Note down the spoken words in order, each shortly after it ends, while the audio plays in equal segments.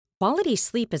Quality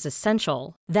sleep is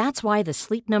essential. That's why the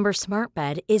Sleep Number Smart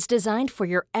Bed is designed for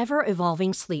your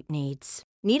ever-evolving sleep needs.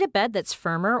 Need a bed that's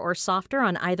firmer or softer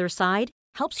on either side?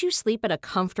 Helps you sleep at a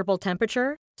comfortable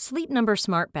temperature? Sleep Number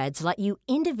Smart Beds let you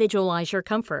individualize your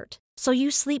comfort, so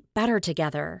you sleep better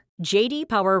together. J.D.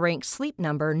 Power ranks Sleep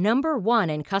Number number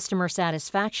 1 in customer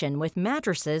satisfaction with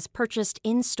mattresses purchased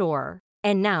in-store.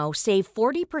 And now, save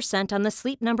 40% on the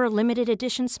Sleep Number Limited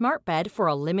Edition Smart Bed for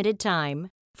a limited time.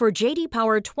 For J.D.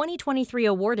 Power 2023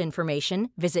 award information,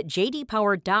 visit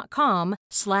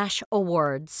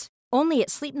jdpower.com/awards. Only at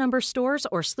Sleep Number stores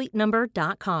or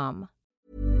sleepnumber.com.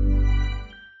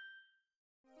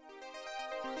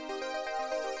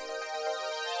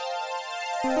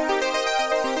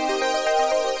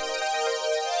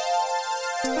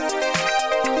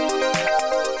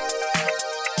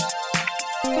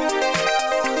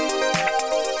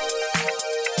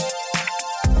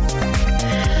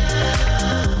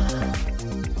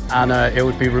 And it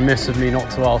would be remiss of me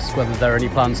not to ask whether there are any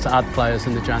plans to add players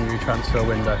in the January transfer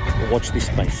window. Watch this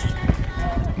space.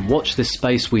 Watch this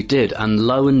space we did, and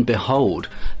lo and behold,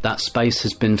 that space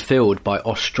has been filled by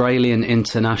Australian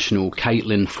international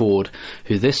Caitlin Foord,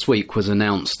 who this week was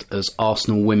announced as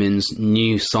Arsenal women's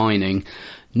new signing.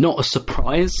 Not a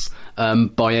surprise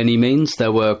by any means.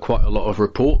 There were quite a lot of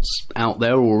reports out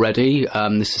there already.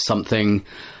 This is something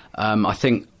I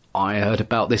think I heard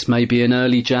about this maybe in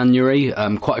early January.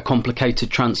 Quite a complicated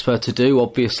transfer to do,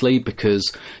 obviously,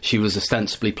 because she was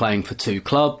ostensibly playing for two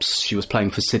clubs. She was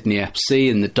playing for Sydney FC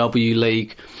in the W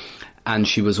League, and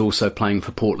she was also playing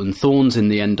for Portland Thorns in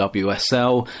the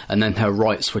NWSL, and then her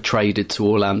rights were traded to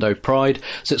Orlando Pride.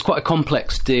 So it's quite a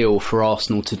complex deal for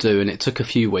Arsenal to do, and it took a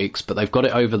few weeks, but they've got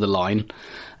it over the line.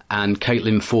 And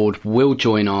Caitlin Foord will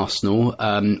join Arsenal.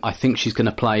 I think she's going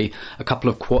to play a couple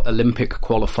of Olympic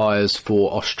qualifiers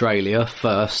for Australia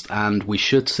first, and we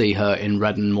should see her in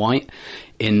red and white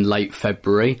in late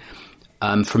February.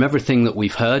 From everything that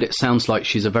we've heard, it sounds like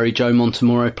she's a very Joe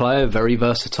Montemurro player, very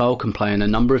versatile, can play in a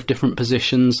number of different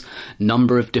positions,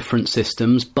 number of different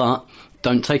systems, but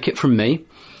don't take it from me.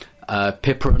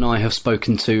 Pippa and I have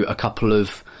spoken to a couple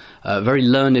of very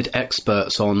learned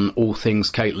experts on all things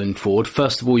Caitlin Foord.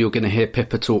 First of all, you're going to hear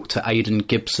Pippa talk to Aidan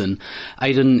Gibson.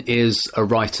 Aidan is a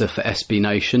writer for SB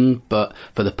Nation, but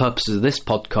for the purposes of this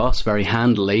podcast, very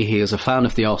handily, he is a fan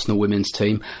of the Arsenal women's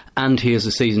team, and he is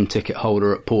a season ticket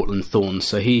holder at Portland Thorns.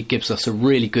 So he gives us a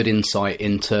really good insight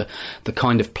into the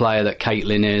kind of player that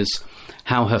Caitlin is,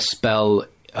 how her spell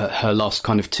her last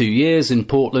kind of 2 years in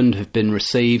Portland have been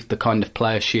received, the kind of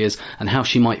player she is, and how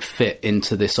she might fit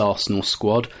into this Arsenal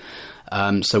squad.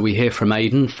 So we hear from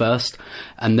Aidan first,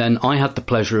 and then I had the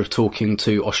pleasure of talking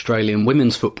to Australian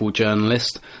women's football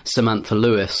journalist Samantha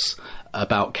Lewis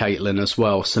about Caitlin as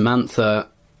well. Samantha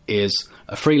is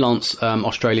a freelance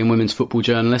Australian women's football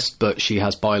journalist, but she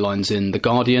has bylines in The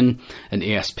Guardian and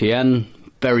ESPN,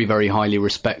 very, very highly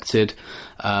respected,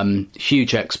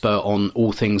 huge expert on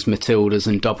all things Matildas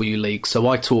and W League. So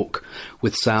I talk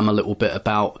with Sam a little bit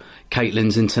about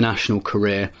Caitlin's international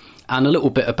career and a little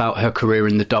bit about her career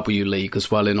in the W League as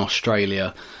well in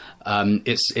Australia.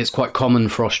 It's quite common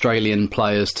for Australian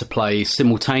players to play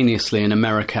simultaneously in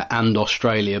America and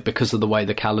Australia because of the way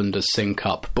the calendars sync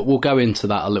up. But we'll go into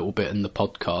that a little bit in the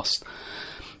podcast.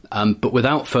 But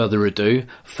without further ado,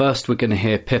 first we're going to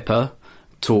hear Pippa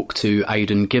talk to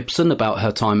Aidan Gibson about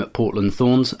her time at Portland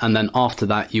Thorns, and then after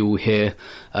that you will hear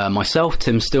myself,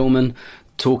 Tim Stillman,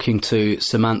 talking to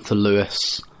Samantha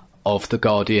Lewis of The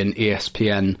Guardian,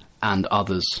 ESPN and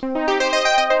others.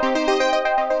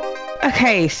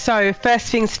 Okay, so first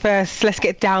things first, let's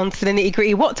get down to the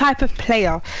nitty-gritty. What type of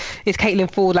player is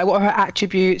Caitlin Foord? Like, what are her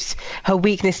attributes, her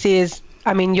weaknesses?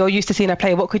 I mean, you're used to seeing her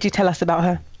play. What could you tell us about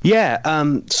her? Yeah,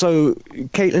 so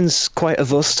Caitlin's quite a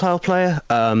versatile player.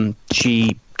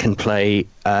 She can play,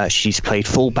 she's played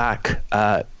fullback.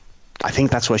 I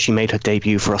think that's where she made her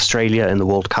debut for Australia in the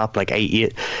World Cup, like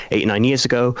 9 years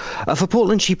ago. For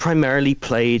Portland, she primarily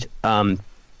played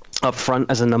up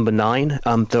front as a number 9,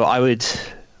 though I would...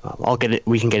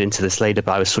 we can get into this later,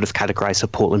 but I would sort of categorize her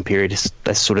Portland period as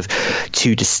sort of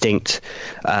two distinct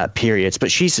periods.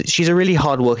 But she's a really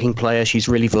hardworking player. She's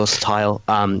really versatile.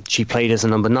 She played as a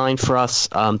number 9 for us.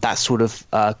 That sort of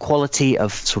quality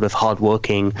of sort of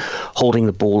hardworking, holding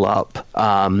the ball up,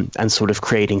 and sort of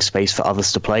creating space for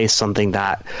others to play is something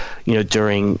that, you know,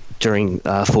 during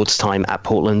Foord's time at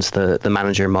Portland, the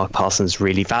manager Mark Parsons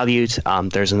really valued.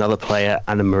 There's another player,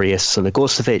 Anna Maria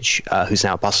Sonogorcevic, who's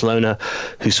now at Barcelona,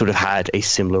 who sort of had a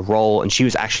similar role, and she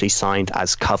was actually signed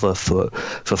as cover for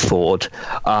Foord.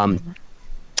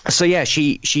 So yeah,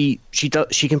 she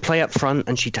can play up front,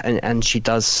 and she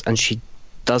does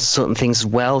does certain things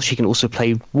well. She can also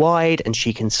play wide, and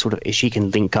she can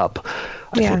link up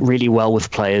really well with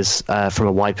players from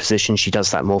a wide position. She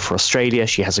does that more for Australia.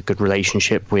 She has a good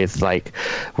relationship with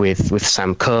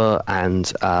Sam Kerr,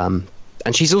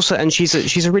 and she's a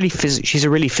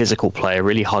really physical player,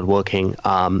 really hardworking,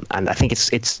 and I think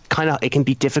it can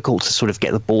be difficult to sort of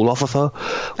get the ball off of her.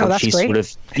 That's great. Sort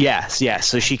of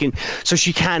So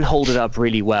she can hold it up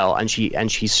really well, and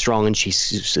she's strong, and she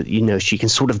can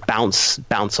sort of bounce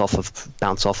off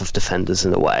of defenders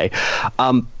in a way.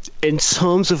 In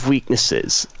terms of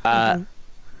weaknesses, and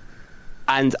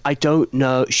I don't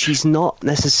know, she's not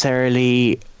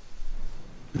necessarily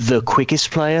the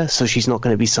quickest player, so she's not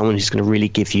going to be someone who's going to really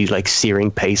give you like searing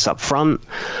pace up front.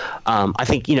 I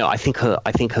think her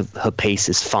pace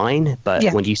is fine, but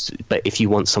if you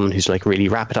want someone who's like really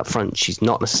rapid up front, she's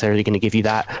not necessarily going to give you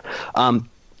that.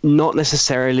 Not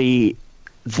necessarily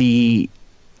the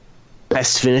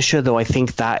best finisher, though. I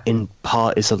think that in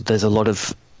part there's a lot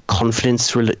of confidence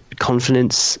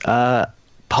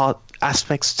part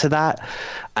aspects to that,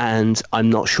 and I'm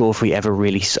not sure if we ever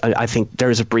really. I think there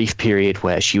was a brief period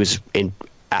where she was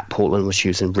at Portland where she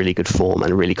was in really good form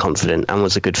and really confident and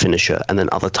was a good finisher, and then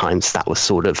other times that was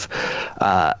sort of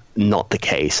not the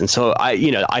case. And so I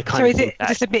kind of. So is it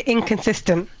just a bit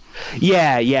inconsistent?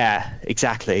 Yeah,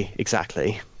 exactly.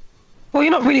 Well,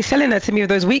 you're not really selling her to me with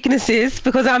those weaknesses,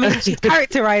 because I mean, she's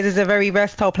characterized as a very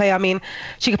versatile player. I mean,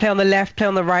 she can play on the left, play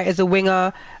on the right as a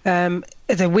winger,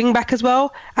 as a wing back as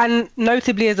well, and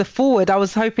notably as a forward. I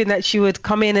was hoping that she would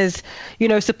come in as,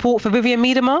 support for Vivianne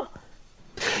Miedema.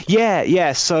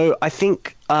 Yeah. So I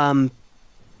think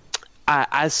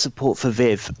as support for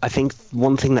Viv, I think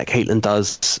one thing that Caitlin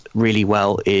does really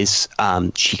well is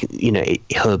she can,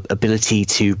 her ability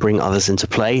to bring others into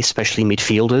play, especially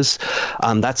midfielders.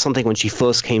 That's something when she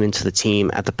first came into the team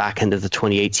at the back end of the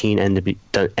 2018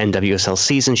 NWSL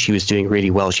season, she was doing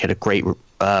really well. She had a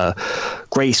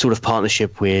great sort of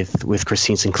partnership with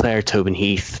Christine Sinclair, Tobin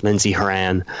Heath, Lindsay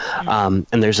Horan, and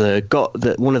there's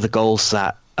one of the goals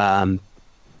that.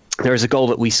 There was a goal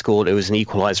that we scored. It was an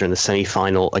equalizer in the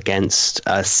semi-final against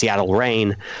Seattle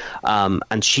Reign,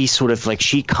 and she sort of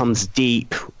she comes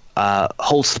deep,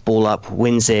 holds the ball up,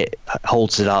 wins it,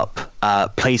 holds it up,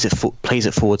 plays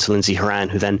it forward to Lindsay Horan,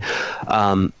 who then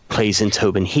plays in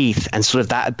Tobin Heath, and sort of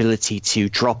that ability to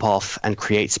drop off and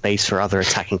create space for other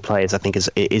attacking players, I think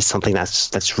is something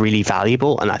that's really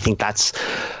valuable, and I think that's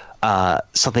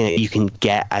something that you can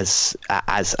get as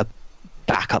a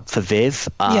backup for Viv,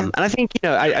 and I think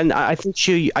I think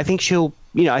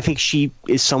she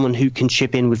is someone who can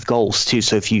chip in with goals too.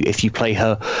 So if you play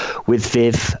her with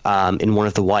Viv in one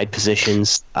of the wide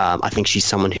positions, I think she's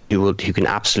someone who can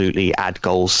absolutely add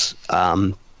goals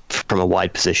from a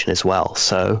wide position as well.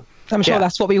 So I'm sure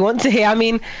that's what we want to hear. I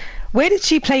mean, where did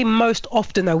she play most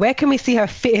often though? Where can we see her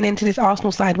fitting into this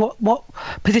Arsenal side? What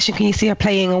position can you see her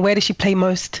playing, and where does she play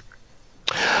most?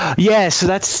 Yeah, so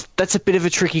that's a bit of a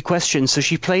tricky question. So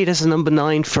she played as a number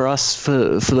 9 for us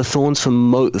for the Thorns for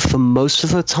most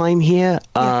of her time here.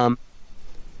 But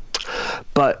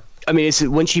I mean, it's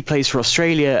when she plays for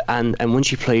Australia and when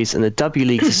she plays in the W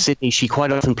League for Sydney, she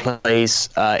quite often plays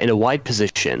in a wide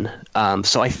position.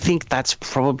 So I think that's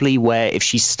probably where, if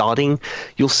she's starting,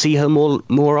 you'll see her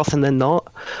more often than not.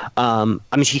 I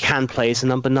mean, she can play as a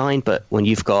number 9, but when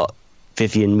you've got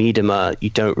Vivianne Miedema, you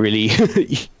don't really.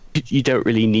 You don't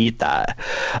really need that.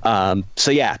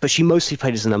 But she mostly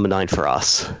played as a number 9 for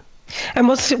us. And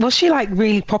was she like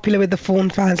really popular with the Fawn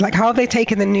fans? Like, how have they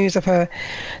taken the news of her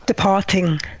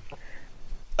departing?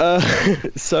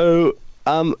 So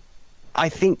I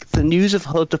think the news of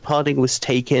her departing was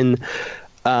taken.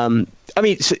 I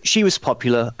mean, so she was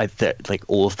popular. Like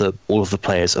all of the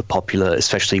players are popular,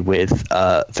 especially with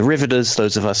the Riveters.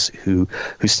 Those of us who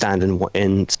stand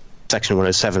in Section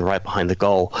 107 right behind the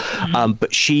goal.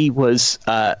 But she was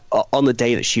on the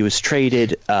day that she was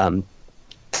traded.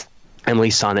 Emily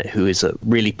Sonnett, who is a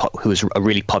really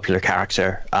popular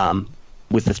character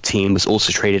with the team, was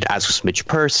also traded, as was Midge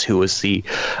Purce, who was the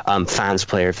Fans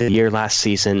Player of the Year last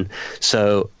season.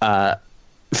 So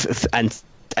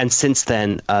and since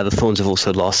then, the Thorns have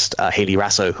also lost Hayley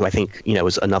Raso, who I think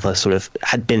was another sort of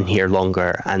had been here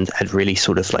longer and had really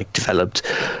sort of like developed,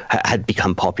 had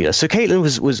become popular. So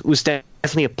Caitlin was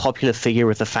definitely a popular figure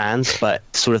with the fans, but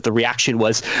sort of the reaction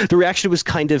was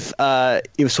kind of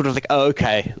it was sort of like, oh,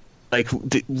 okay. Like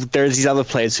there's these other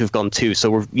players who've gone too,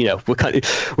 so we're kind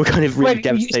of really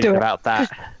devastated about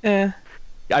that. Yeah,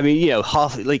 I mean,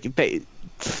 half a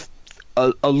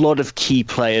lot of key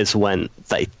players went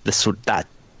that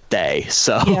day,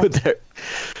 so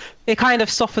it kind of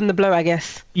softened the blow, I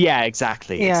guess. Yeah,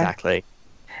 exactly.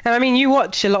 And I mean, you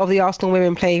watch a lot of the Arsenal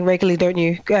women play regularly, don't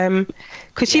you?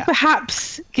 Could she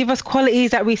perhaps give us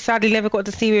qualities that we sadly never got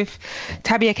to see with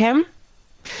Tabia Kem?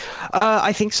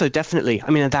 I think so, definitely.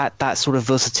 I mean, that sort of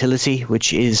versatility,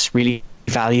 which is really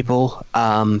valuable.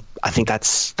 I think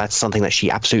that's something that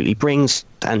she absolutely brings.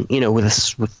 And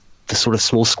with the sort of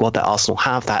small squad that Arsenal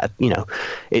have, that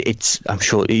it's I'm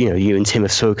sure you and Tim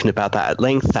have spoken about that at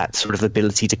length. That sort of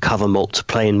ability to to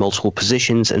play in multiple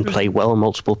positions and play well in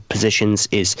multiple positions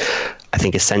is, I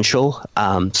think, essential.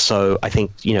 So I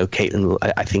think Caitlin,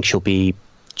 I think she'll be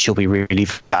really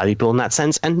valuable in that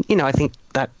sense. And I think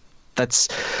that's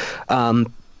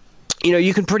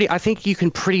you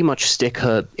can pretty much stick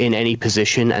her in any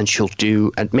position and she'll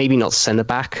do, and maybe not centre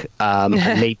back, and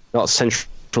maybe not central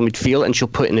midfield, and she'll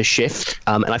put in a shift.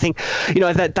 And I think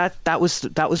that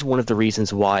was one of the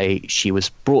reasons why she was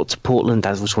brought to Portland.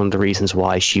 That was one of the reasons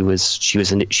why she was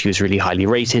really highly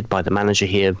rated by the manager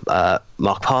here,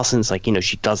 Mark Parsons. Like,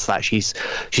 she does that. She's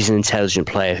an intelligent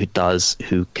player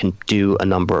who can do a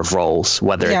number of roles,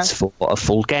 whether it's for a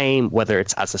full game, whether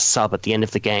it's as a sub at the end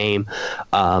of the game,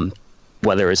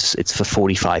 whether it's for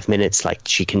 45 minutes. Like,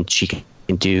 she can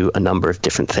do a number of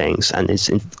different things and is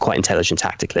quite intelligent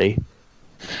tactically.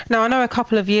 Now, I know a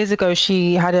couple of years ago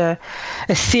she had a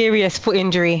serious foot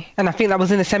injury, and I think that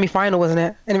was in the semi-final, wasn't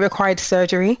it? And it required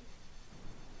surgery.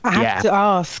 I have to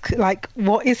ask, like,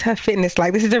 what is her fitness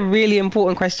like? This is a really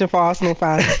important question for Arsenal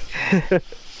fans.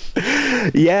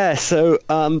 Yeah, so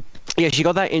she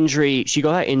got that injury. She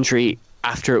got that injury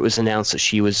after it was announced that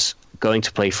she was going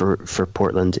to play for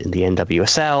Portland in the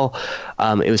NWSL.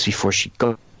 It was before she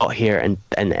got here, and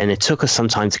it took us some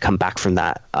time to come back from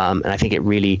that. And I think that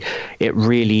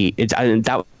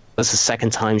was the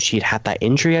second time she'd had that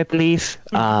injury, I believe.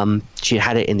 She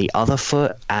had it in the other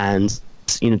foot, and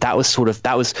so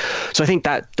I think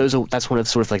that's one of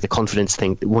sort of like the confidence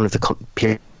thing, one of the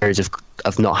periods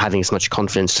of not having as much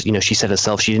confidence. She said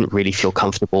herself she didn't really feel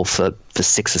comfortable for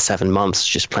 6 or 7 months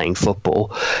just playing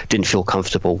football, didn't feel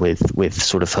comfortable with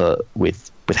sort of her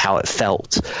with how it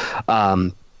felt.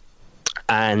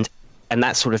 And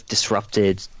that sort of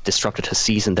disrupted her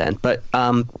season then. But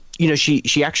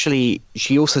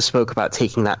she also spoke about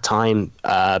taking that time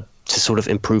to sort of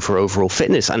improve her overall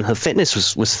fitness, and her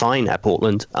fitness was fine at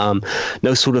Portland. I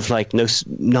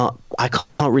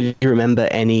can't really remember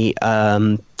any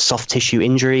soft tissue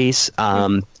injuries.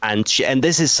 And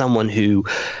this is someone who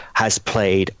has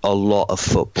played a lot of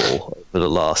football for the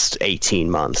last 18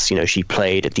 months. She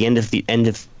played at the end of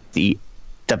the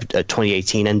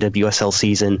 2018 NWSL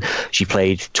season. She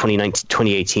played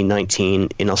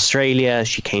 2018-19 in Australia.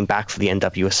 She came back for the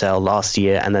NWSL last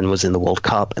year and then was in the World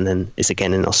Cup and then is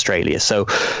again in Australia. So,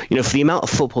 for the amount of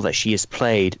football that she has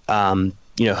played,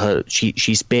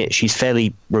 she's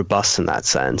fairly robust in that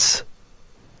sense.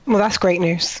 Well, that's great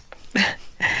news.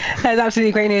 That's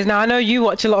absolutely great news. Now, I know you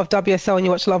watch a lot of WSL and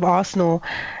you watch a lot of Arsenal.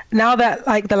 Now that,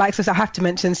 like, the likes of, I have to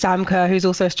mention Sam Kerr, who's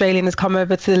also Australian, has come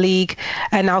over to the league,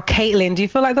 and now Caitlin, do you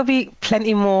feel like there'll be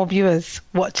plenty more viewers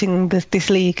watching this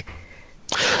league?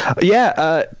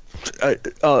 Yeah,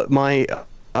 my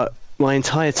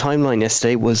entire timeline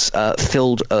yesterday was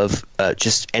filled of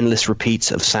just endless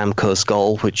repeats of Sam Kerr's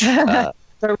goal, which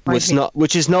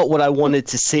which is not what I wanted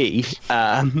to see.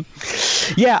 I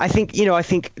think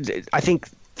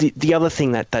the other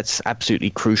thing that's absolutely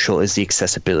crucial is the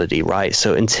accessibility, right?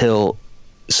 So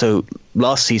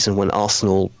last season when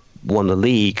Arsenal won the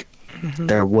league,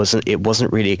 it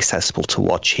wasn't really accessible to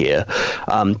watch here.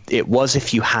 It was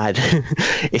if you had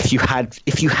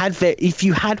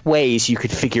ways you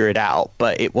could figure it out,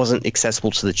 but it wasn't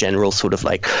accessible to the general sort of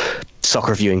like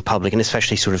soccer viewing public, and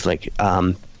especially sort of like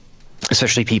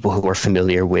especially people who are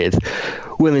familiar with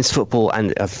women's football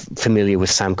and are familiar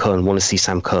with Sam Kerr and want to see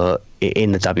Sam Kerr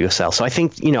in the WSL. So I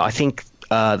think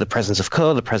the presence of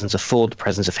Kerr, the presence of Ford, the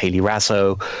presence of Hayley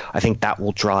Raso, I think that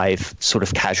will drive sort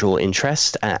of casual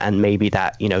interest, and maybe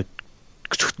that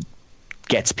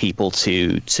gets people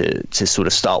to sort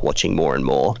of start watching more and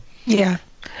more. Yeah.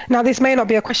 Now, this may not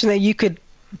be a question that you could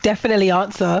definitely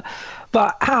answer,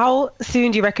 but how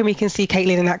soon do you reckon we can see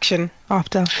Caitlin in action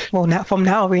from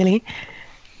now, really?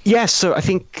 Yeah, so I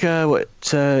think the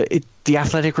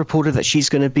Athletic reported that she's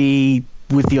going to be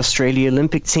with the Australia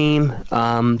Olympic team.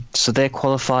 So their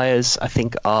qualifiers, I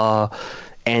think, are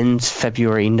end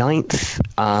February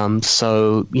 9th.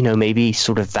 So, maybe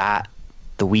sort of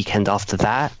the weekend after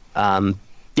that. I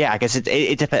guess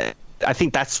it depends. I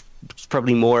think that's It's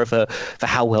probably more of a for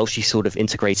how well she sort of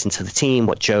integrates into the team,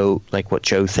 what Joe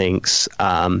thinks.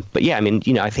 But yeah, I mean,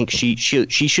 I think she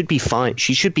should be fine.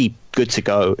 She should be good to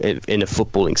go in a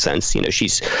footballing sense.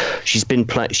 She's been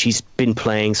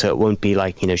playing, so it won't be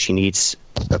like she needs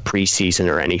a preseason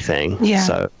or anything. Yeah.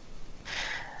 So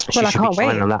she should be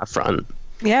fine on that front.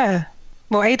 Yeah.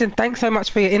 Well, Aidan, thanks so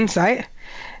much for your insight.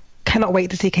 Cannot wait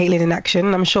to see Caitlin in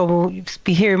action. I'm sure we'll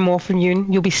be hearing more from you,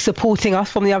 and you'll be supporting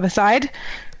us from the other side.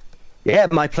 Yeah,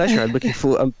 my pleasure. I'm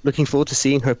looking forward to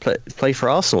seeing her play for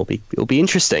Arsenal. It'll be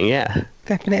interesting. Yeah,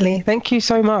 definitely. Thank you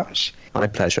so much. My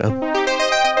pleasure.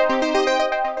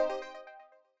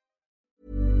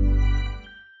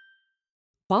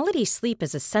 Quality sleep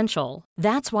is essential.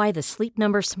 That's why the Sleep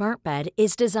Number Smart Bed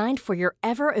is designed for your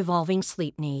ever-evolving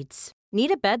sleep needs.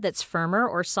 Need a bed that's firmer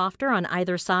or softer on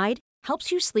either side?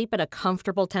 Helps you sleep at a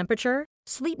comfortable temperature?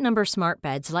 Sleep Number Smart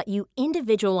Beds let you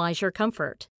individualize your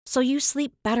comfort, so you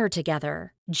sleep better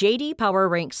together. J.D. Power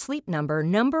ranks Sleep Number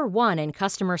number 1 in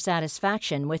customer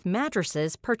satisfaction with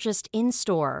mattresses purchased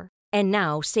in-store. And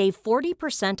now save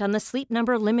 40% on the Sleep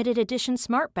Number Limited Edition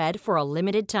Smart Bed for a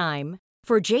limited time.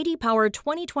 For J.D. Power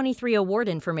 2023 award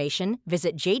information,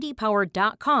 visit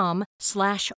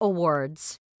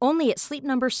jdpower.com/awards. Only at Sleep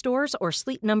Number stores or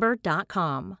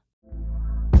sleepnumber.com.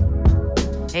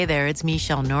 Hey there, it's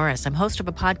Michelle Norris. I'm host of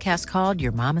a podcast called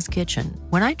Your Mama's Kitchen.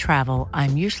 When I travel,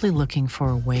 I'm usually looking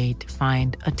for a way to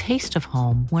find a taste of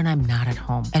home when I'm not at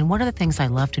home. And one of the things I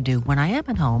love to do when I am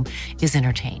at home is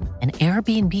entertain. And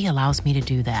Airbnb allows me to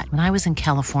do that. When I was in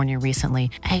California recently,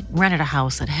 I rented a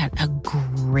house that had a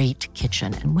great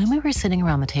kitchen. And when we were sitting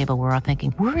around the table, we were all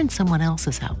thinking, we're in someone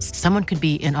else's house. Someone could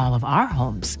be in all of our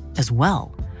homes as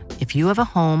well. If you have a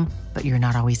home, but you're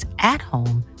not always at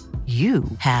home, you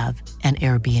have an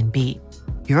Airbnb.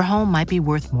 Your home might be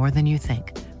worth more than you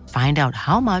think. Find out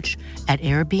how much at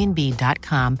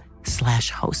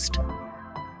airbnb.com/host.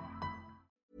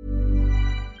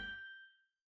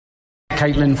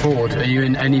 Caitlin Foord, are you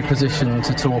in any position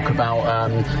to talk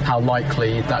about how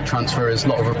likely that transfer is? A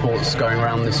lot of reports going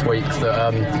around this week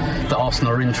that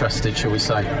Arsenal are interested, shall we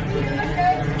say?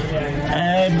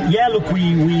 Yeah, look,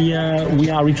 we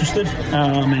are interested,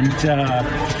 and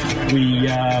we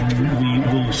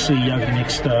will see over the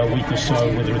next week or so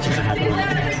whether it's going to happen or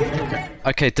not.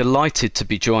 Okay, delighted to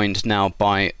be joined now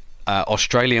by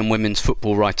Australian women's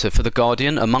football writer for The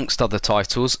Guardian, amongst other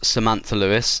titles, Samantha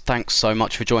Lewis. Thanks so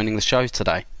much for joining the show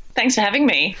today. Thanks for having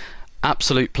me.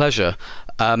 Absolute pleasure.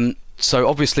 So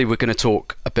obviously we're going to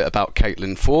talk a bit about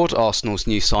Caitlin Foord, Arsenal's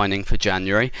new signing for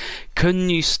January. Can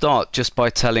you start just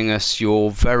by telling us your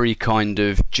very kind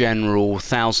of general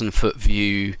 1,000-foot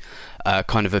view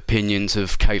kind of opinions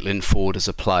of Caitlin Foord as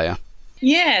a player?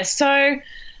 Yeah, so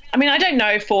I mean, I don't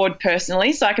know Foord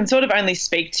personally, so I can sort of only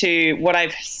speak to what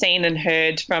I've seen and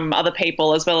heard from other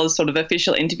people, as well as sort of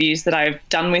official interviews that I've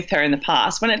done with her in the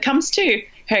past. When it comes to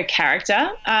her character,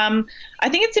 I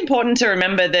think it's important to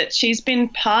remember that she's been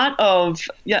part of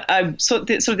sort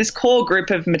of this core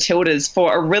group of Matildas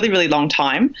for a really, really long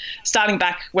time, starting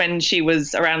back when she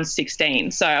was around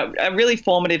 16. So a really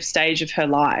formative stage of her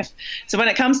life. So when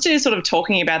it comes to sort of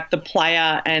talking about the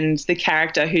player and the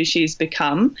character who she's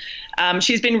become,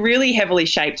 she's been really heavily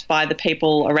shaped by the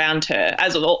people around her,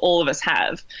 as all of us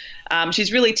have.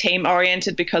 She's really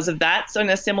team-oriented because of that. So in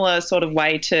a similar sort of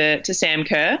way to Sam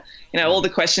Kerr, all the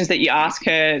questions that you ask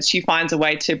her, she finds a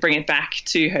way to bring it back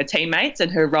to her teammates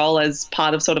and her role as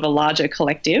part of sort of a larger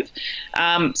collective.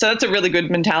 So that's a really good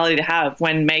mentality to have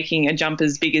when making a jump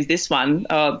as big as this one,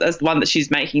 as the one that she's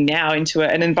making now, into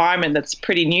an environment that's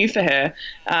pretty new for her,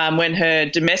 when her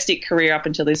domestic career up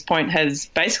until this point has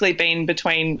basically been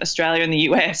between Australia and the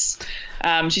US.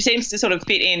 She seems to sort of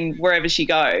fit in wherever she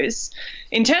goes.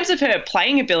 In terms of her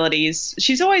playing abilities,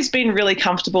 she's always been really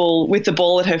comfortable with the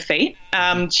ball at her feet.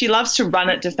 She loves to run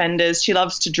at defenders. She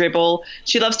loves to dribble.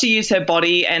 She loves to use her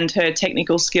body and her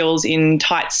technical skills in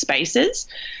tight spaces.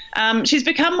 She's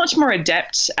become much more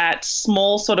adept at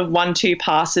small sort of 1-2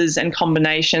 passes and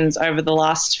combinations over the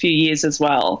last few years as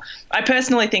well. I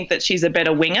personally think that she's a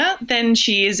better winger than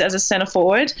she is as a centre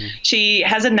forward. She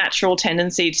has a natural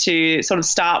tendency to sort of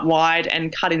start wide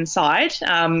and cut inside,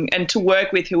 and to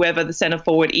work with whoever the centre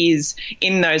forward is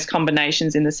in those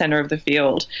combinations in the centre of the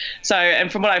field. So,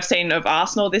 and from what I've seen of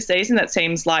Arsenal this season, that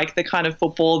seems like the kind of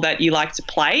football that you like to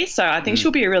play. So I think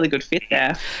she'll be a really good fit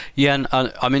there. Yeah, and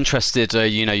I'm interested,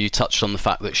 you touched on the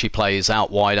fact that she plays out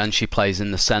wide and she plays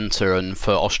in the centre, and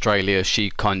for Australia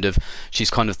she's kind of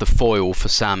the foil for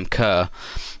Sam Kerr.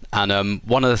 And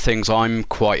one of the things I'm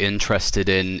quite interested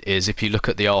in is, if you look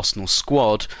at the Arsenal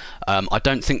squad, I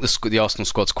don't think the Arsenal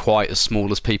squad's quite as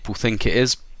small as people think it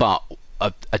is, but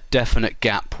a definite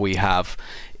gap we have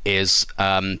is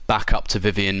back up to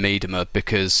Vivianne Miedema,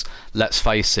 because let's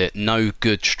face it, no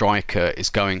good striker is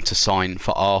going to sign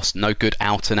for Arsenal. No good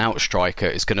out-and-out striker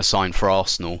is going to sign for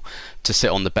Arsenal to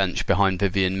sit on the bench behind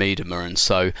Vivianne Miedema. And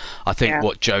so I think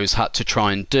what Joe's had to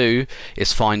try and do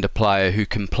is find a player who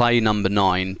can play number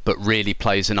 9 but really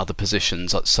plays in other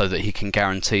positions, so that he can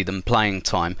guarantee them playing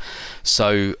time.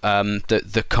 So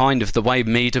the kind of the way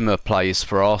Miedema plays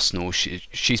for Arsenal,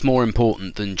 she's more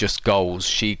important than just goals.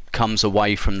 She comes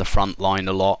away from the front line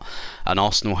a lot, and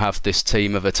Arsenal have this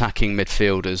team of attacking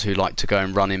midfielders who like to go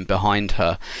and run in behind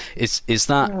her. Is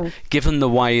that, given the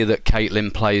way that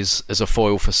Caitlin plays as a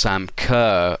foil for Sam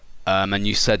Kerr, and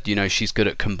you said, you know, she's good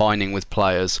at combining with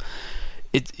players,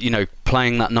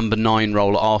 playing that number 9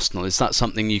 role at Arsenal, is that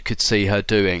something you could see her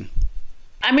doing?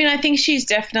 I mean, I think she's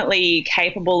definitely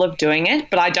capable of doing it,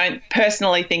 but I don't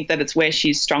personally think that it's where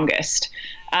she's strongest.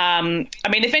 I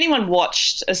mean, if anyone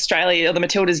watched Australia or the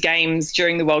Matildas games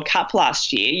during the World Cup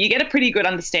last year, you get a pretty good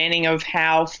understanding of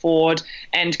how Ford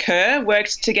and Kerr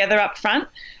worked together up front.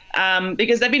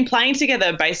 Because they've been playing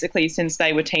together basically since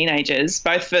they were teenagers,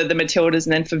 both for the Matildas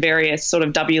and then for various sort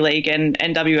of W League and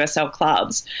WSL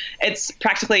clubs. It's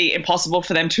practically impossible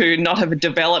for them to not have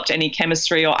developed any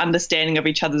chemistry or understanding of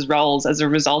each other's roles as a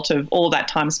result of all that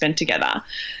time spent together.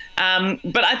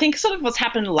 But I think sort of what's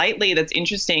happened lately that's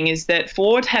interesting is that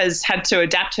Ford has had to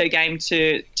adapt her game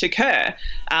to Kerr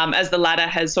as the latter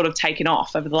has sort of taken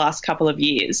off over the last couple of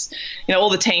years. You know, all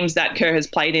the teams that Kerr has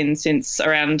played in since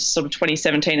around sort of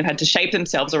 2017 have had to shape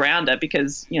themselves around her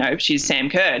because, you know, she's Sam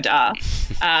Kerr, duh.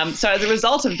 So as a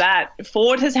result of that,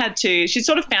 Ford has had to, she's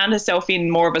sort of found herself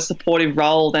in more of a supportive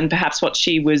role than perhaps what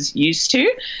she was used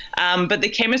to. But the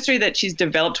chemistry that she's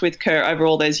developed with Kerr over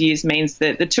all those years means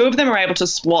that the two of them are able to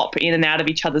swap in and out of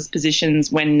each other's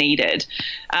positions when needed.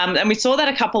 And we saw that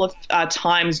a couple of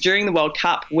times during the World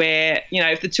Cup where, you know,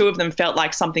 if the two of them felt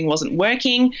like something wasn't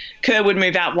working, Kerr would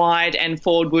move out wide and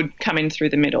Ford would come in through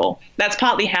the middle. That's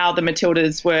partly how the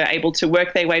Matildas were able to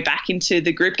work their way back into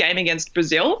the group game against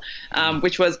Brazil,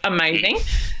 which was amazing.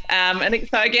 And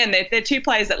so, again, they're two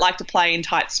players that like to play in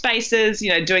tight spaces, you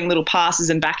know, doing little passes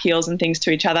and back heels and things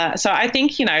to each other. So I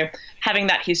think, you know, having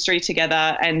that history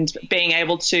together and being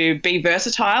able to be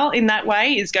versatile in that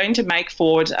way is going to make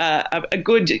Ford a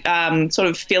good sort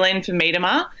of fill-in for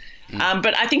Miedema.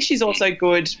 But I think she's also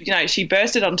good. You know, she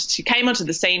came onto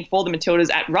the scene for the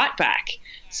Matildas at right back.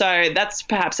 So that's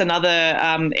perhaps another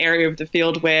area of the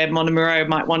field where Monomuro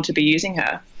might want to be using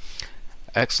her.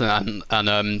 Excellent.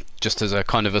 And just as a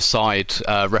kind of aside,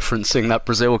 referencing that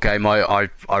Brazil game, I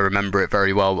remember it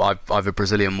very well. I have a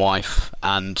Brazilian wife,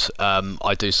 and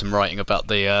I do some writing about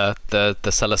the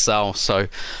Seleção. So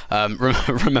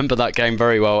remember that game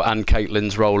very well, and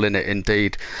Caitlin's role in it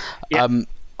indeed. Yep.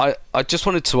 I just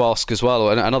wanted to ask as well,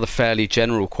 another fairly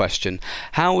general question.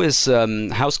 How's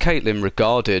Caitlin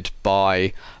regarded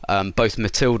by both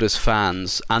Matildas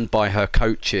fans and by her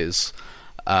coaches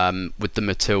with the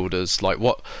Matildas? Like,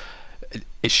 what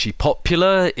is she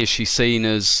popular? Is she seen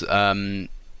as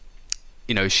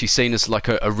is she seen as like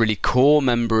a really core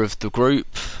member of the group?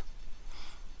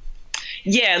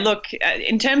 Yeah, look,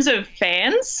 in terms of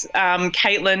fans,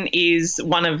 Caitlin is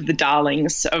one of the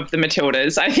darlings of the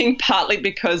Matildas. I think partly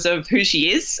because of who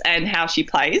she is and how she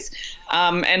plays,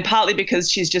 and partly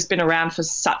because she's just been around for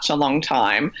such a long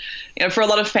time. You know, for a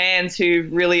lot of fans who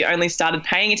really only started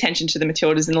paying attention to the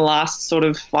Matildas in the last sort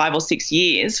of 5 or 6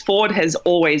 years, Ford has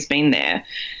always been there.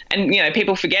 And, you know,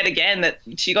 people forget again that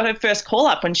she got her first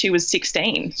call-up when she was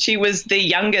 16. She was the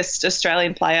youngest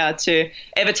Australian player to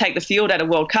ever take the field at a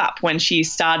World Cup when she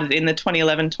started in the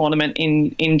 2011 tournament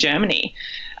in Germany.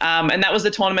 And that was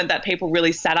the tournament that people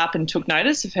really sat up and took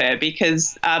notice of her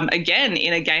because, again,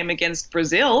 in a game against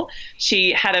Brazil,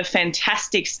 she had a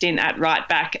fantastic stint at right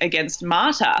back against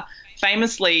Marta,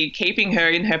 famously keeping her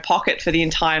in her pocket for the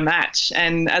entire match.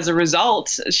 And as a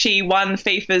result, she won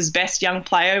FIFA's Best Young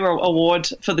Player award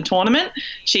for the tournament.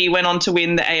 She went on to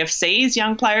win the AFC's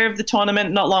Young Player of the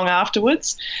tournament not long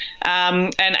afterwards.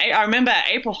 And I remember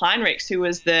April Heinrichs, who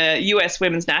was the US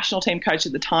women's national team coach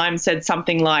at the time, said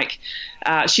something like,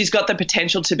 she's got the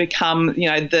potential to become, you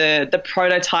know, the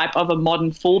prototype of a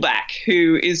modern fullback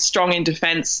who is strong in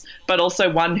defence, but also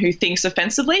one who thinks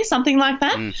offensively, something like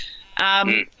that.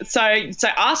 So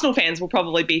Arsenal fans will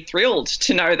probably be thrilled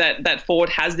to know that Ford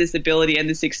has this ability and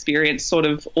this experience sort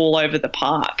of all over the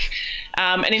park.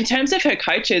 And in terms of her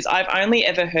coaches, I've only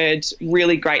ever heard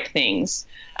really great things.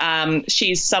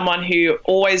 She's someone who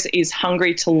always is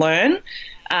hungry to learn.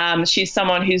 She's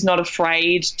someone who's not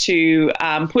afraid to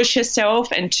push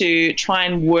herself and to try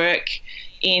and work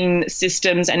in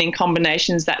systems and in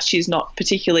combinations that she's not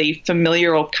particularly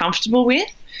familiar or comfortable with.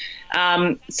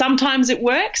 Sometimes it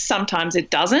works, sometimes it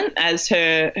doesn't, as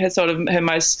her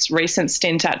most recent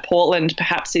stint at Portland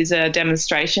perhaps is a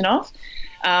demonstration of.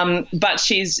 But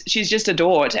she's just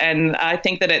adored, and I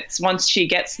think that it's once she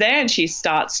gets there and she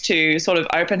starts to sort of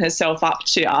open herself up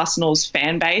to Arsenal's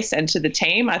fan base and to the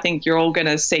team, I think you're all going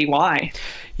to see why.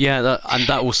 Yeah,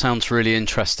 that all sounds really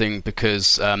interesting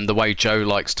because the way Joe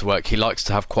likes to work, he likes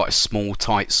to have quite a small,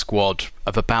 tight squad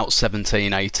of about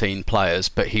 17, 18 players,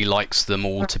 but he likes them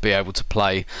all to be able to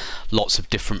play lots of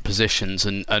different positions,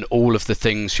 and all of the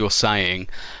things you're saying.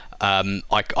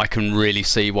 I can really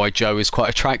see why Joe is quite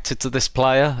attracted to this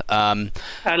player.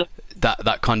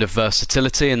 That kind of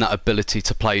versatility and that ability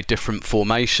to play different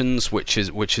formations, which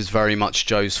is very much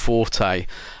Joe's forte.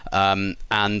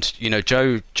 And you know,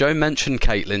 Joe mentioned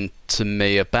Caitlin to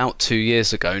me about 2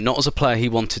 years ago, not as a player he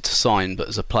wanted to sign, but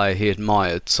as a player he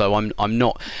admired. So I'm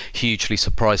not hugely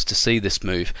surprised to see this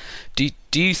move. Do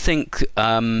you think?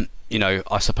 You know,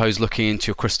 I suppose looking into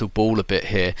your crystal ball a bit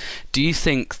here, do you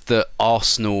think that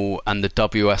Arsenal and the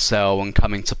WSL and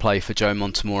coming to play for Joe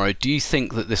Montemurro, do you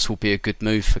think that this will be a good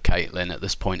move for Caitlin at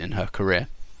this point in her career?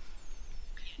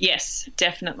 Yes,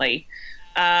 definitely.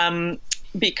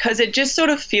 Because it just sort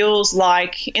of feels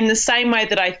like, in the same way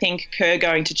that I think Kerr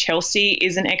going to Chelsea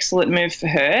is an excellent move for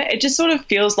her, it just sort of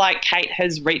feels like Kate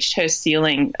has reached her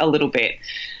ceiling a little bit.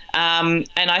 And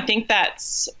I think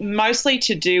that's mostly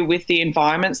to do with the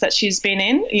environments that she's been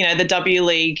in. You know, the W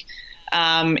League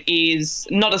is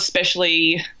not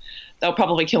especially, they'll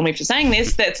probably kill me for saying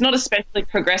this, that's not especially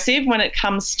progressive when it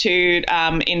comes to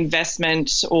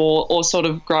investment or sort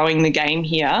of growing the game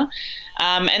here.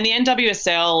 And the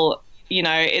NWSL, you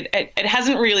know, it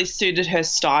hasn't really suited her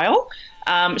style.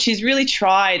 She's really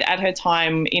tried at her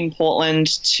time in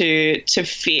Portland to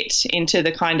fit into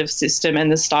the kind of system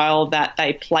and the style that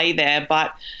they play there,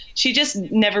 but she just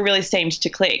never really seemed to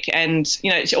click. And,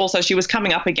 you know, she was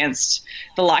coming up against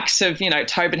the likes of, you know,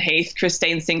 Tobin Heath,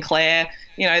 Christine Sinclair,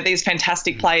 you know, these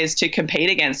fantastic players to compete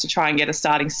against to try and get a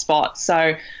starting spot.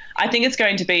 So I think it's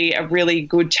going to be a really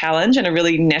good challenge and a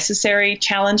really necessary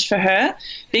challenge for her,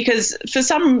 because for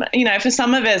some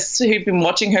of us who've been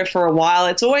watching her for a while,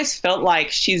 it's always felt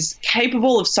like she's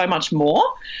capable of so much more,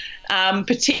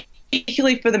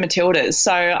 particularly for the Matildas.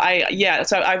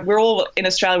 So we're all in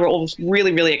Australia, we're all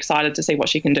really, really excited to see what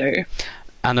she can do.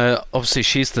 And obviously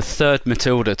she's the third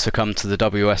Matilda to come to the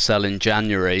WSL in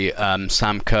January,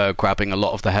 Sam Kerr grabbing a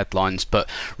lot of the headlines, but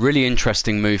really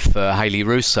interesting move for Hayley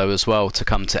Russo as well to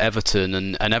come to Everton,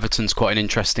 and Everton's quite an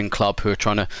interesting club who are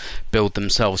trying to build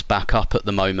themselves back up at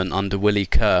the moment under Willie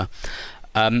Kerr.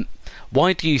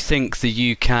 Why do you think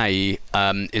the UK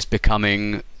is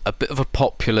becoming a bit of a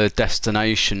popular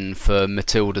destination for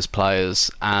Matildas players,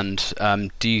 and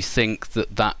do you think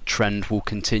that trend will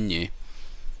continue?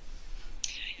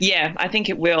 Yeah, I think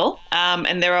it will.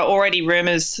 And there are already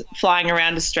rumours flying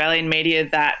around Australian media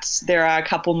that there are a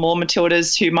couple more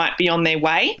Matildas who might be on their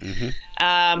way.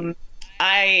 Mm-hmm.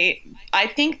 I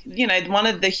think, you know, one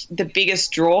of the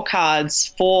biggest draw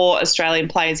cards for Australian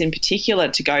players in particular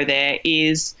to go there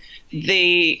is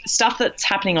the stuff that's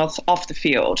happening off the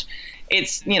field.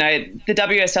 It's, you know, the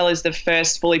WSL is the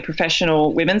first fully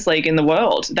professional women's league in the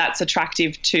world. That's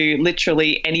attractive to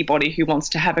literally anybody who wants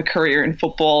to have a career in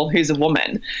football who's a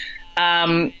woman.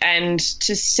 And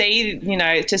to see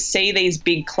these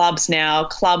big clubs now,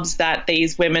 clubs that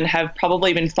these women have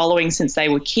probably been following since they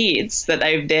were kids, that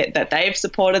they've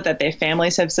supported, that their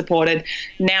families have supported,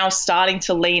 now starting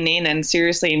to lean in and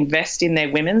seriously invest in their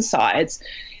women's sides.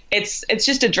 It's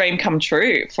just a dream come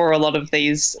true for a lot of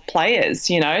these players,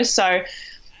 you know. So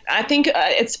I think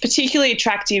it's particularly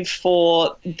attractive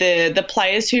for the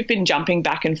players who've been jumping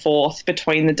back and forth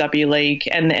between the W League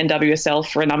and the NWSL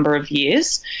for a number of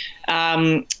years.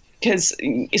 Because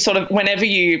sort of whenever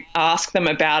you ask them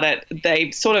about it,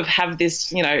 they sort of have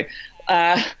this, you know,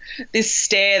 this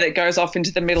stare that goes off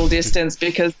into the middle distance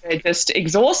because they're just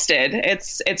exhausted.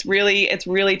 It's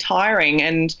really tiring,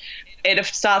 and it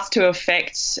starts to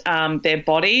affect their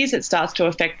bodies. It starts to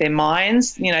affect their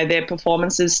minds. You know, their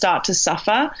performances start to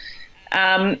suffer.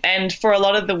 And for a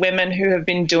lot of the women who have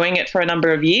been doing it for a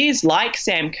number of years, like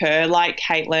Sam Kerr, like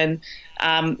Caitlin,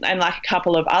 and like a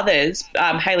couple of others,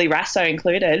 Hayley Russo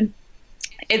included,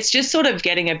 it's just sort of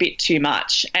getting a bit too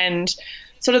much. And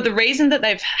sort of the reason that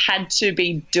they've had to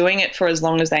be doing it for as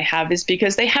long as they have is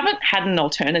because they haven't had an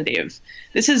alternative.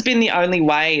 This has been the only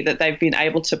way that they've been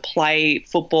able to play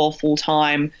football full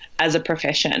time as a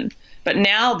profession. But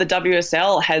now the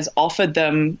WSL has offered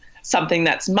them something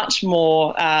that's much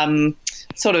more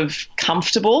sort of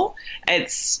comfortable.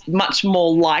 It's much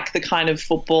more like the kind of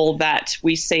football that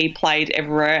we see played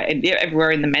everywhere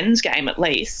in the men's game, at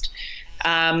least.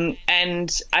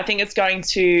 And I think it's going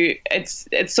to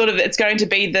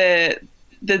be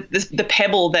the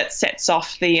pebble that sets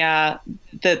off the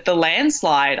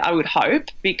landslide, I would hope,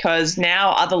 because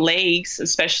now other leagues,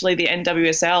 especially the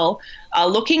NWSL, are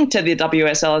looking to the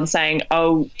WSL and saying,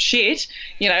 oh shit,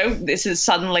 this is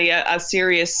suddenly a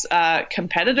serious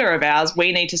competitor of ours.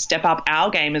 We need to step up our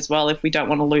game as well if we don't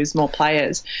want to lose more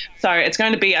players. So it's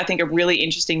going to be, I think, a really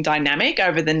interesting dynamic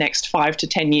over the next 5 to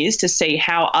 10 years to see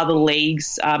how other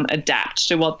leagues adapt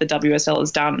to what the WSL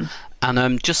has done.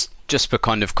 And just for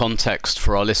kind of context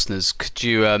for our listeners, could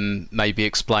you maybe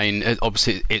explain,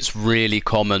 obviously it's really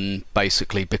common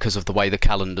basically because of the way the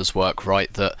calendars work,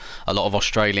 right, that a lot of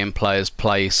Australian players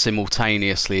play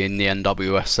simultaneously in the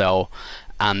NWSL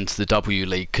and the W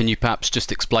League. Can you perhaps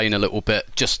just explain a little bit,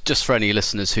 just for any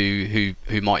listeners who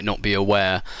might not be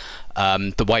aware,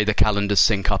 the way the calendars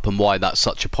sync up and why that's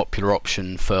such a popular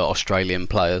option for Australian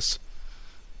players?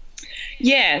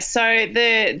 Yeah, so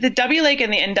the W League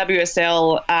and the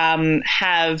NWSL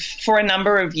have, for a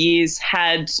number of years,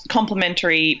 had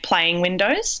complementary playing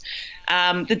windows.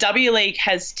 The W League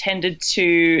has tended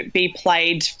to be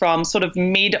played from sort of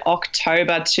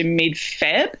mid-October to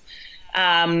mid-Feb.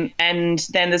 And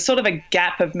then there's sort of a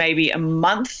gap of maybe a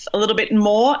month, a little bit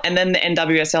more, and then the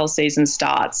NWSL season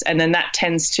starts. And then that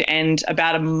tends to end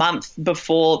about a month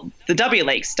before the W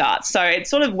League starts. So it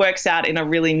sort of works out in a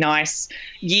really nice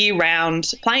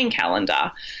year-round playing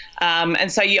calendar.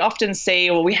 And so you often see,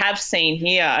 or we have seen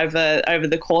here over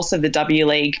the course of the W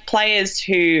League, players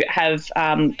who have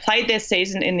played their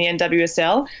season in the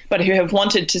NWSL, but who have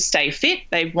wanted to stay fit.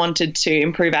 They've wanted to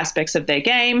improve aspects of their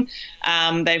game.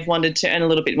 They've wanted to earn a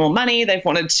little bit more money. They've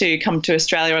wanted to come to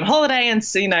Australia on holiday and,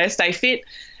 stay fit.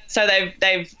 So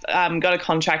they've got a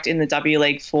contract in the W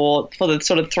League for the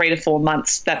sort of 3 to 4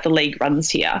 months that the league runs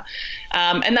here.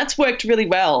 And that's worked really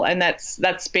well. And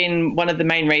that's been one of the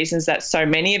main reasons that so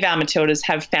many of our Matildas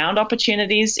have found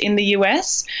opportunities in the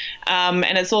US.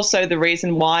 And it's also the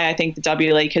reason why I think the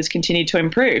W League has continued to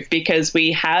improve, because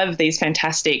we have these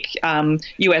fantastic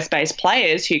US-based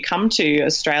players who come to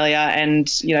Australia and,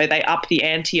 they up the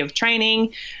ante of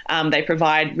training. They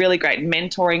provide really great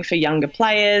mentoring for younger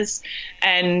players.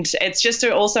 And it's just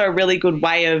also a really good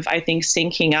way of, I think,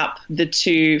 syncing up the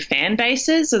two fan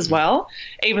bases as well.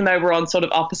 Even though we're on sort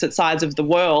of opposite sides of the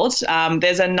world,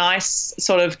 there's a nice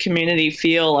sort of community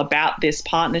feel about this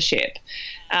partnership.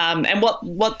 And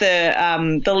what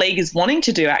the league is wanting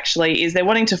to do actually is they're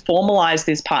wanting to formalise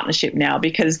this partnership now,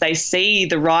 because they see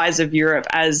the rise of Europe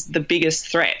as the biggest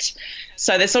threat.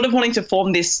 So they're sort of wanting to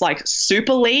form this like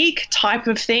super league type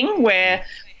of thing where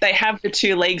they have the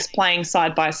two leagues playing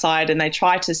side by side and they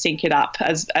try to sync it up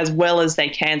as well as they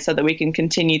can so that we can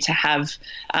continue to have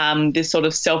this sort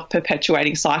of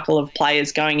self-perpetuating cycle of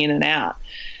players going in and out.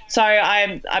 So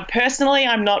I personally,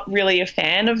 I'm not really a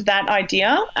fan of that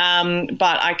idea,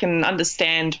 but I can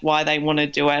understand why they want to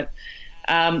do it.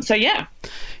 So, yeah.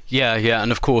 Yeah,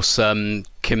 and of course,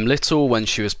 Kim Little, when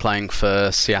she was playing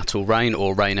for Seattle Reign,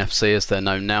 or Reign FC as they're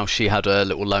known now, she had a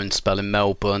little loan spell in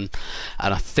Melbourne,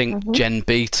 and I think Jen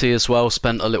Beattie as well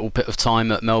spent a little bit of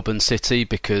time at Melbourne City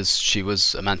because she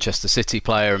was a Manchester City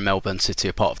player, and Melbourne City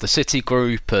are part of the City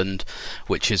Group, and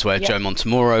which is where Joe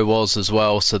Montemurro was as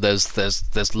well. So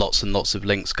there's lots and lots of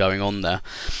links going on there.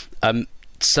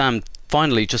 Sam,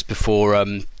 finally, just before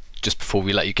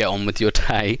we let you get on with your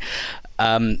day.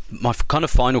 My kind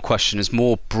of final question is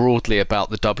more broadly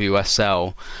about the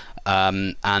WSL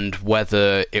and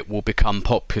whether it will become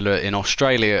popular in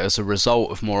Australia as a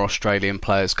result of more Australian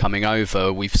players coming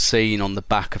over. We've seen on the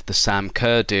back of the Sam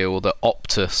Kerr deal that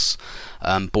Optus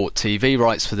bought TV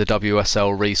rights for the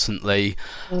WSL recently.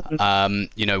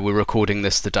 We're recording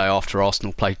this the day after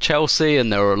Arsenal played Chelsea,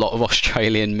 and there are a lot of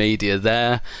Australian media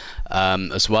there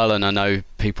as well, and I know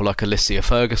people like Alicia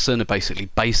Ferguson are basically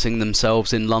basing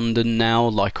themselves in London now,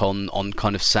 like on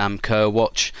kind of Sam Kerr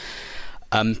watch.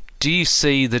 Do you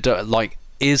see is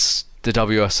the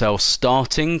WSL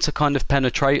starting to kind of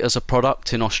penetrate as a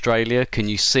product in Australia? Can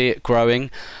you see it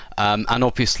growing? And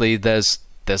obviously there's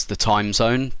the time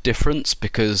zone difference,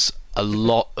 because a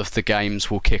lot of the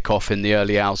games will kick off in the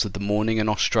early hours of the morning in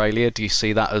Australia. Do you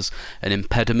see that as an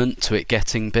impediment to it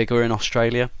getting bigger in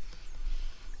Australia?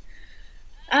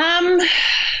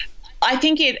 I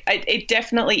think it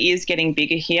definitely is getting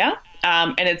bigger here,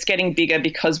 and it's getting bigger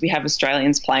because we have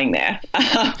Australians playing there.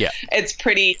 It's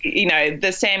pretty,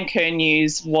 the Sam Kerr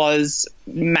news was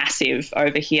massive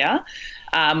over here.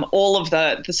 all of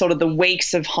the sort of the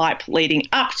weeks of hype leading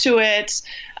up to it,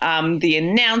 the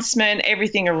announcement,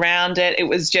 everything around it. It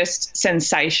was just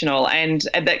sensational. And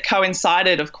that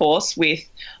coincided, of course, with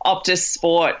Optus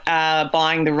Sport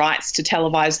buying the rights to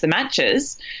televise the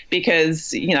matches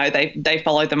because, you know, they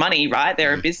follow the money, right?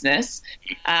 They're a business.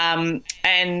 But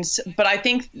I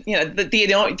think, you know,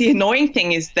 the annoying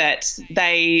thing is that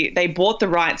they bought the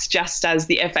rights just as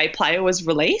the FA Player was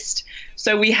released.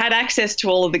 So we had access to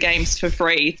all of the games for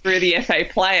free through the FA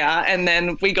Player, and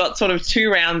then we got sort of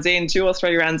 2 or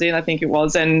 3 rounds in, I think it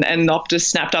was, and Optus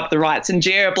snapped up the rights, and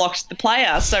Geo blocked the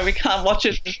player, so we can't watch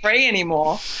it for free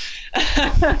anymore.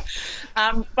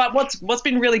 But what's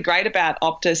been really great about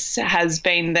Optus has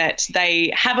been that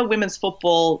they have a women's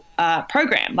football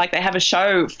program. Like, they have a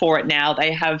show for it now.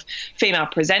 They have female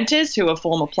presenters who are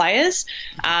former players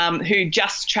who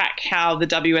just track how the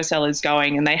WSL is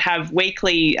going, and they have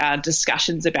weekly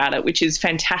discussions about it, which is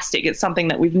fantastic. It's something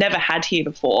that we've never had here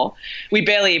before. We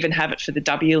barely even have it for the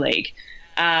W League.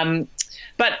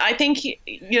 But I think,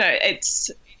 you know,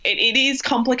 it is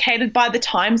complicated by the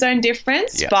time zone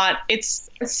difference, but it's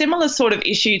a similar sort of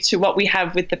issue to what we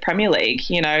have with the Premier League.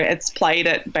 You know, it's played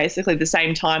at basically the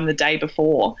same time the day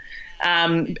before.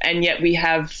 And yet we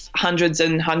have hundreds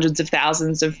and hundreds of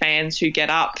thousands of fans who get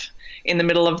up in the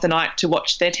middle of the night to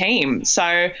watch their team. So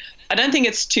I don't think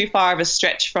it's too far of a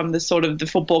stretch from the sort of the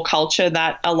football culture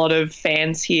that a lot of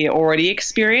fans here already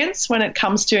experience when it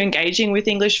comes to engaging with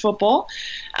English football.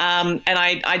 And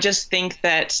I just think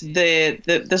that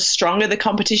the stronger the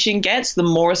competition gets, the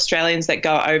more Australians that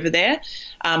go over there,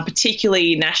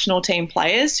 particularly national team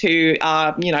players who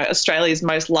are, you know, Australia's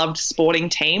most loved sporting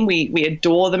team. We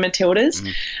adore the Matildas.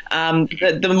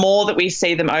 The more that we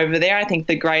see them over there, I think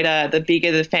the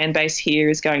bigger the fan base here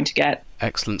is going to get.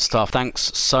 Excellent stuff.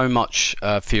 Thanks so much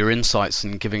for your insights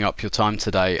and giving up your time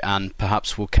today, and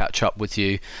perhaps we'll catch up with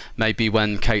you maybe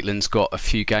when Caitlin's got a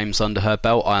few games under her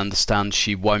belt. I understand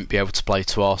she won't be able to play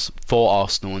for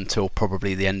Arsenal until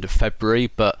probably the end of February,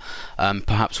 but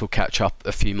perhaps we'll catch up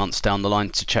a few months down the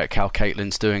line to check how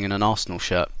Caitlin's doing in an Arsenal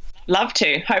shirt. Love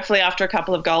to. Hopefully after a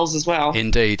couple of goals as well.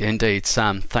 Indeed.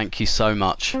 Sam, thank you so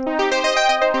much.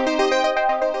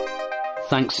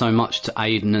 Thanks so much to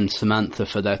Aidan and Samantha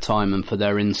for their time and for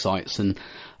their insights. And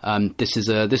this is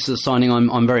a signing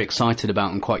I'm very excited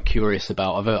about and quite curious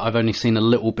about. I've only seen a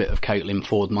little bit of Caitlin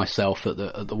Foord myself at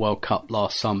the World Cup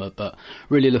last summer, but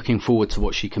really looking forward to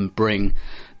what she can bring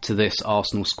to this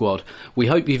Arsenal squad. We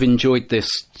hope you've enjoyed this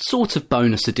sort of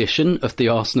bonus edition of the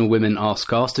Arsenal Women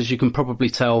Arsecast. As you can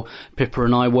probably tell, Pippa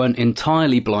and I weren't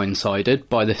entirely blindsided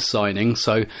by this signing,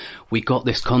 so we got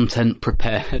this content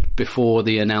prepared before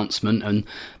the announcement, and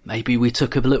maybe we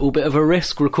took a little bit of a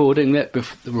risk recording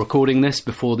this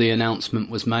before the announcement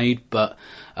was made, but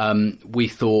we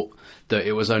thought that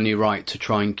it was only right to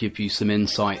try and give you some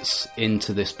insights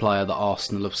into this player that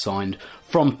Arsenal have signed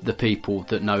from the people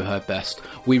that know her best.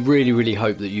 We really, really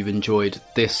hope that you've enjoyed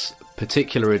this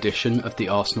particular edition of the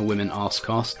Arsenal Women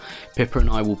Arsecast. Pippa and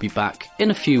I will be back in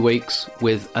a few weeks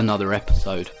with another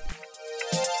episode.